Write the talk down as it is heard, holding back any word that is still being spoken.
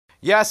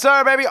Yes,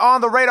 sir, baby. On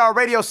the radar,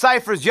 radio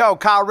ciphers. Yo,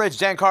 Kyle, Richh,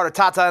 Jenn,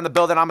 Tata in the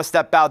building. I'ma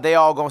step out. They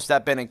all gonna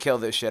step in and kill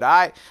this shit. All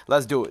right,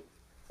 let's do it.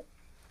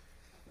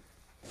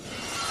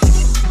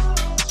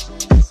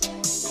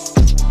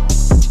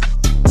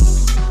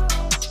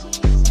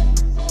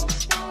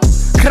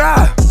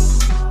 Kra.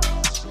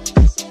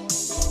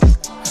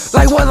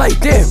 Like what? Like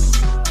damn.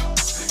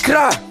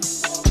 Kra.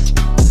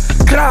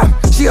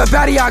 She a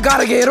baddie, I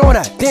gotta get on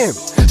that. Damn.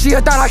 She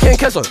a thought I can't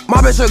kiss her. My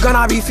bitch a gun,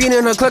 I be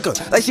feeding her clicker.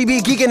 Like she be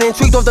geeking and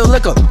tweaked off the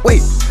liquor.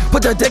 Wait,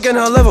 put the dick in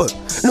her liver.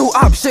 New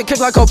op, shit kick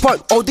like a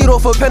punt. Odito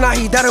for pen, I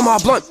heat that in my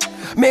blunt.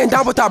 Man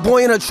down with that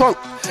boy in the trunk.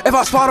 If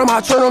I spot him, I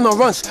turn on the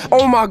runs.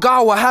 Oh my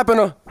god, what happened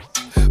to?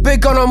 Big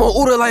gun, I'ma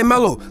Uda like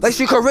Mellow. Like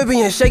she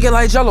Caribbean, shake it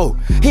like Jello.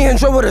 He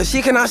enjoy with us,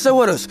 he cannot sit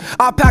with us.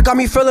 Our pack got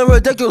me feeling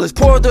ridiculous.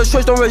 Pour the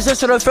choice, don't resist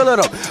to fill it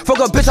up. Fuck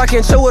a bitch, I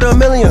can chill with a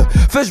million.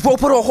 Fish bro,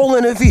 put a hole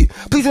in the V.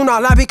 Please do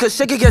not laugh because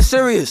shit can get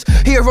serious.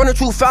 He running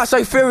too fast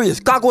like furious.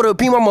 Gog with a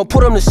beam, I'ma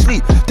put him to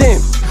sleep.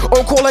 Damn,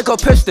 on call like a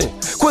piston.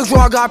 Quick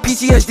draw, I got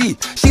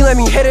PTSD. She let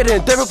me hit it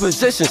in different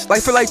positions.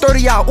 Like for like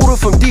 30, I Uda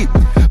from deep.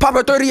 Pop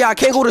a 30, I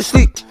can't go to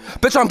sleep.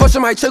 Bitch, I'm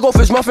busting my chick off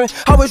his muffin.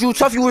 How was you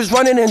tough? You was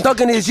running and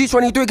ducking his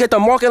G23, get the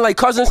marking like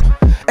cousins.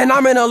 And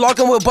I'm in a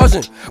locking with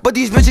buzzing. But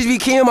these bitches be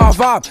keying my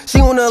vibe. She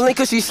on the link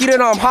cause she see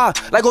that I'm high.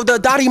 Like with the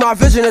Dottie, my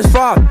vision is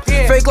fine.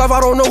 Yeah. Fake love, I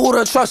don't know who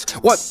to trust.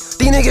 What?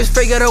 These niggas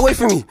fake, get away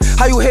from me.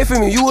 How you hate for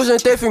me? You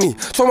wasn't there for me.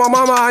 Told my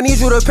mama I need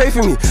you to pay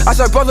for me. I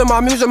said, brother,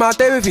 my music, my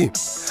therapy.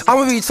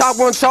 I'ma be top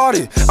one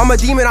charted. I'm a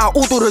demon, I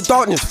ooh through the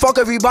darkness. Fuck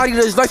everybody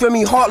that's life in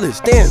me heartless.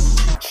 Damn.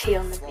 Chill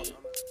on the beat.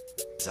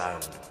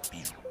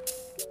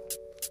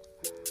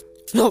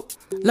 Look,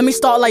 let me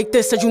start like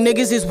this. Said you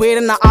niggas is weird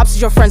and the ops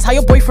is your friends. How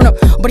your boyfriend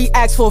up, but he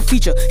asked for a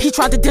feature. He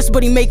tried to diss,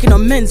 but he making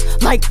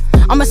amends. Like,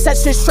 I'ma set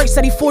shit straight.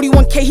 Said he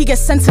 41K, he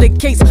gets sent to the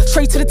gates.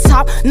 Straight to the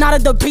top, not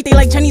a debate. They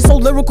like Jenny so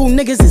lyrical,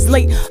 niggas is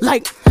late.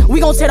 Like, we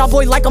gon' tear that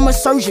boy like I'm a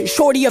surgeon.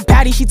 Shorty a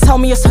baddie, she tell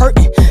me it's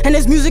hurting. And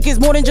this music is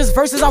more than just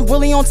verses. I'm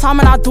really on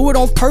time and I do it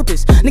on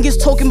purpose.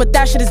 Niggas talking, but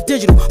that shit is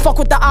digital. Fuck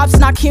with the ops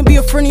and I can't be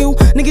a friend of you.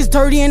 Niggas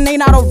dirty and they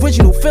not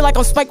original. Feel like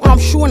I'm spiked when I'm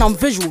shooting, I'm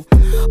visual.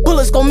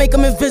 Bullets gon' make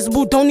them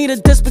invisible. Don't need a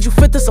diss, but you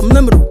fit this, I'm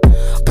limital.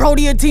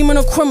 Brody a demon,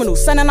 a criminal.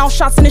 Sending out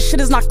shots and this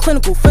shit is not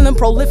clinical. Feeling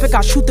prolific,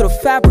 I shoot through the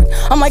fabric.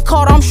 I'm like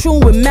Carter, I'm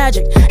shooting with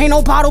magic. Ain't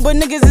no bottle, but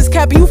niggas is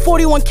capping. You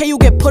 41K, you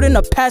get put in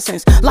the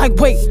passings. Like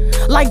wait,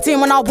 like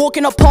damn, when I walk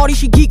in a party,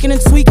 she geeking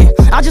and tweaking.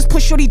 I just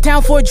push shorty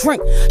down for a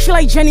drink. She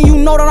like Jenny, you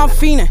know that I'm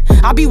fiending.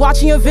 I be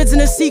watching your vids in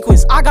a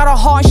sequence. I got a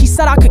heart and she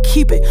said I could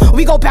keep it.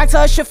 We go back to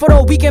her shit for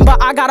the weekend,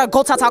 but I gotta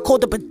go Tata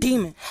called up a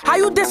demon. How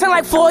you dissing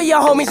like 4 of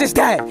your homies is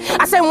dead?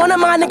 I said one of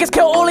my niggas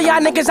kill all of y'all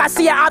niggas. I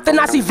see it out then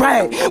I see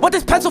red. With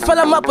this pencil fill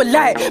him up with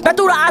lead. Back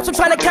through the ops, I'm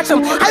trying to catch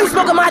him. How you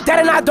smoking my dad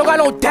and I don't got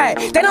no dad?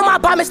 They know my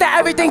bomb is that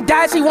everything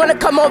died. She wanna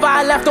come over,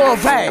 I left on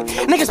red.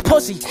 Niggas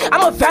pussy,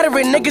 I'm a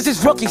veteran, niggas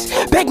is rookies.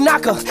 Big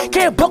knocker,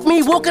 can't book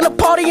me, walking a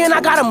party and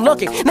I got them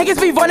looking. Niggas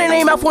be running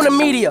their mouth on the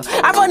media.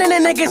 I run in the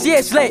niggas, yeah,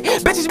 it's lit.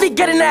 Bitches be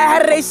getting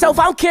ahead of they self.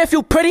 I don't care if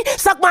you pretty,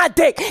 suck my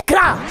dick.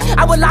 Gra.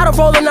 I would lotto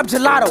rolling up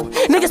gelato.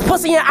 Niggas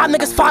pussy and out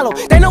niggas follow.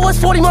 They know it's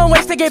 41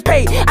 ways to get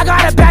paid. I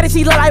got a baddie,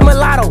 she look like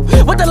mulatto.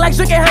 With the legs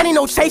drinking honey,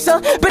 no chaser.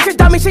 Bitch a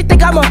dummy, she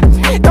think I'm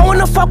a. Don't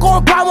wanna fuck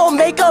on brown, won't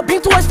make up.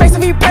 Beam to his face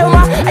if he play with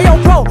my. Hey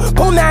yo, bro,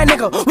 boom that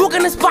nigga. Look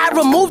in the spot,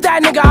 remove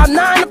that nigga. I'm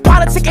not in the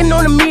politicking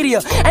on the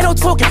media. Ain't no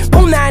talking,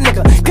 boom that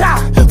nigga.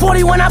 Gra.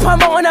 41, I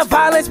promoting the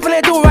violence. When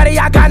they do ready,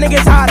 I got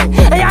niggas hiding.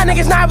 And y'all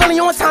niggas not really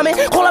on timing.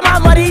 Calling my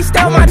money,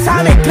 still my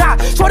timing. Gra.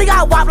 Shorty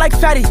got wop like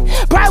Fetty.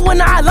 Bright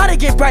when I love to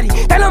get ready.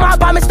 They know my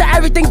bomb is to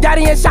everything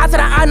daddy. And shot to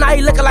the eye, now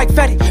he looking like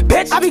Fetty.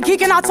 Bitch, I be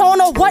geeking, I told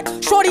her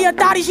what. Shorty a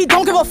thotty, she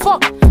don't give a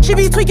fuck. She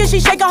be tweaking, she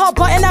shaking her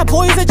butt. And that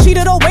boy is a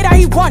cheater the way that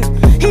he run.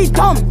 He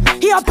dumb,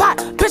 he a bat.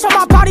 Bitch on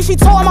my body, she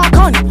tore my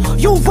gun.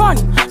 You run,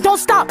 don't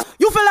stop.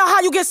 You feel like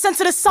how you get sent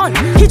to the sun.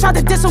 He tried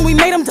to diss and we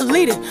made him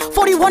delete it.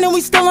 41 and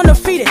we still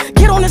undefeated.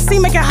 Get on the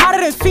scene, make it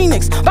hotter than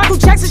Phoenix. Michael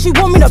Jackson, she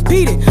want me to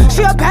beat it.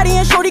 She a baddie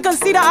and shorty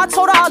conceited. I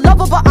told her I love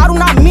her, but I do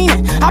not mean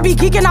it. I be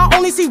geeking, I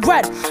only see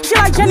red. She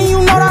like Jenny, you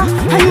know that.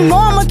 And you know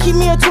I'ma keep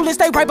me a two-list.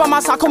 Stay right by my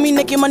side, call me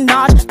Nicki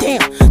Minaj.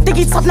 Damn, think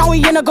he tough, now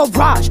he in a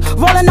garage.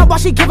 Rolling up while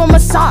she give him a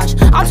massage.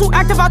 I'm too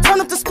active, I turn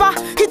up the spot.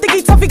 He think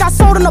he tough, he got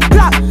sold on the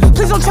block.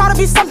 Please don't try to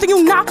be something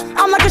you not.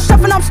 I'm like a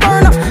chef and I'm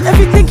stirring up. If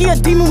you think he a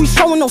demon, we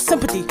showing no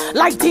sympathy.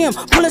 Like damn,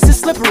 bullets is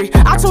slippery.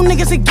 I told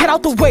niggas to get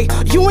out the way.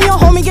 You and your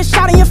homie get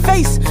shot in your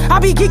face. I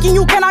be geeking,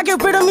 you cannot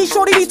get rid of me.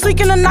 Shorty be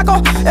tweaking the knock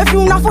on. If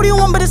you not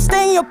 41, better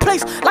stay in your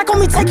place. Like on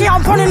me, take it,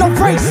 I'm running a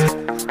race.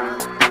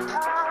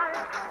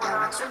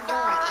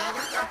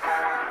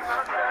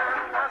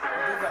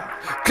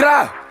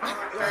 Kra.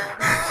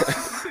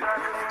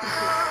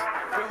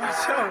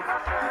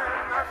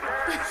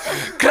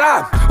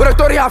 Crab, with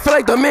authority I feel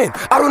like the man.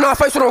 I do not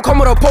fight so don't come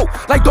with a poke.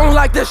 Like don't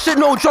like this shit,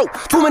 no joke.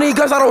 Too many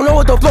guns, I don't know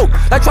what to blow.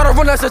 Like try to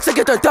run us a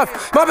ticket to death.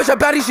 My bitch a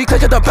baddie, she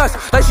click at the best.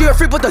 Like she a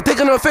freak, put the dick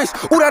in her face.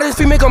 Ooh, that is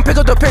feet, make him pick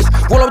up the pace.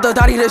 Roll up the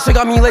daddy, this shit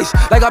got me laced.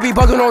 Like I be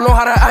bugging, don't know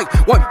how to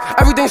act. What?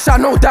 Everything shot,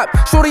 no dap.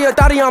 Shorty a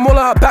daddy, I'm all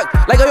on her back.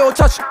 Like a yo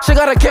touch, she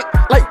got a kick.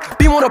 Like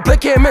beam on a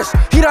blick, can't miss.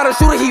 He not a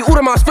shooter, he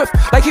ooh my swift.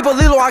 Like keep a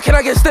Lilo, I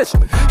cannot get stitched.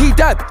 He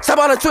dead, step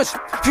on a twitch.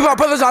 Few my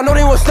brothers, I know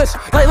they won't snitch.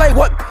 Like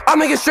what? I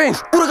make it strange.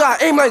 Ooh,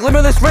 got aim like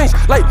limitless range.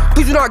 Like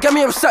please do not get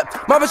me upset.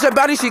 My bitch a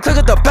baddie, she click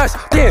at the best.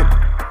 Damn.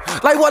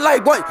 Like what?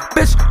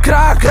 Bitch,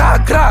 gra.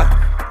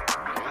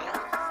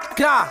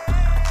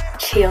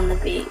 She on the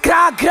beat.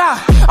 Gra.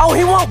 Oh,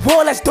 he want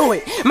war, let's do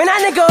it. Man,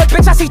 that nigga a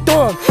bitch, I see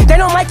through him. They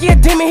know Mikey a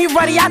demon, he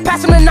ready. I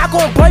pass him the knock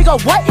on, boy, go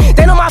what?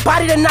 They know my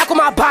body, the knock on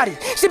my body.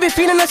 She been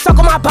feeling the suck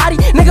on my body.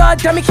 Nigga a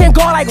dummy, can't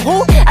go like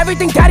who?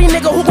 Everything daddy,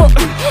 nigga, who gon'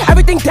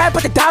 everything dad,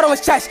 put the dot on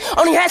his chest.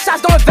 Only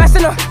headshots, don't invest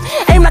in her.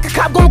 Aim like a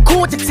cop, going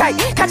cool with the tight.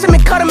 Catch him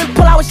and cut him and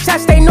pull out his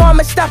chest. They know I'm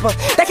a stepper.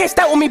 They can't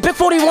step with me, big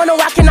 41, no,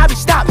 I cannot be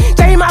stopped.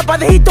 Jay, my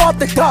brother, he throw up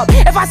the dub.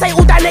 If I say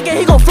ooh, that nigga,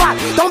 he gon' flop.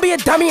 Don't be a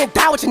dummy and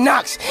die with your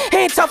knocks. He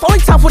ain't tough, only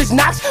tough with his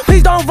knocks.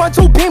 Please don't run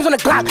 2 beams on the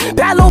Glock.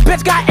 Bad little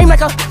bitch got aim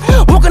like a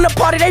walk in the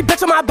party, they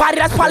bitch on my body.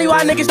 That's probably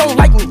why niggas don't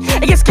like me.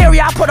 It gets scary,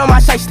 I put on my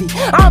shiesty.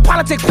 I'm in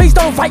politics, please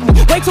don't fight me.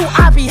 Way too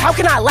obby, how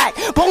can I lack?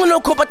 Bowling no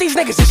cool, but these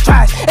niggas is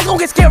trash. It's gon'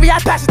 get scary, I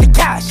pass it to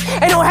cash.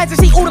 Ain't no heads to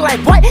see Uda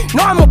like what?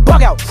 No, I'm a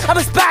bug out, I'm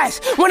a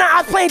spaz. When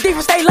I playing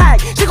defense, they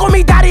lag. She call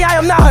me daddy, I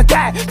am not her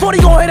dad. 40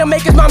 gon' hit her,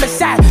 make his mama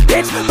sad.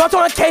 Bitch, bumped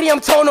on Katie, I'm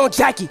tone on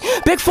Jackie.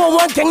 Big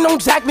 4-1, gang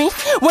don't jack me.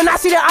 When I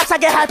see the ox, I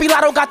get happy.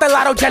 Lotto got the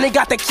lotto, Jenny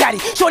got the caddy.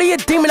 Shorty a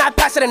demon, I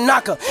pass it and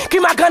knock her.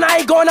 Keep my gun, I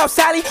ain't going out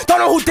Sally. Don't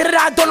know who did it,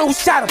 I don't know who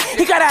shot him.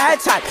 He got a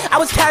headshot, I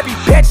was cabby,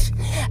 bitch.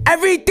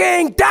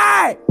 Everything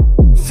died.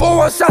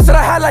 4-1 shots to the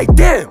head like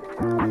damn.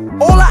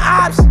 All the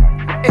ops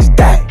is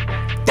dead.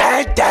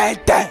 Dead.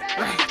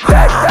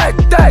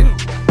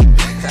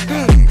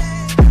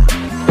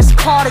 It's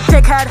called a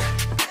dickhead.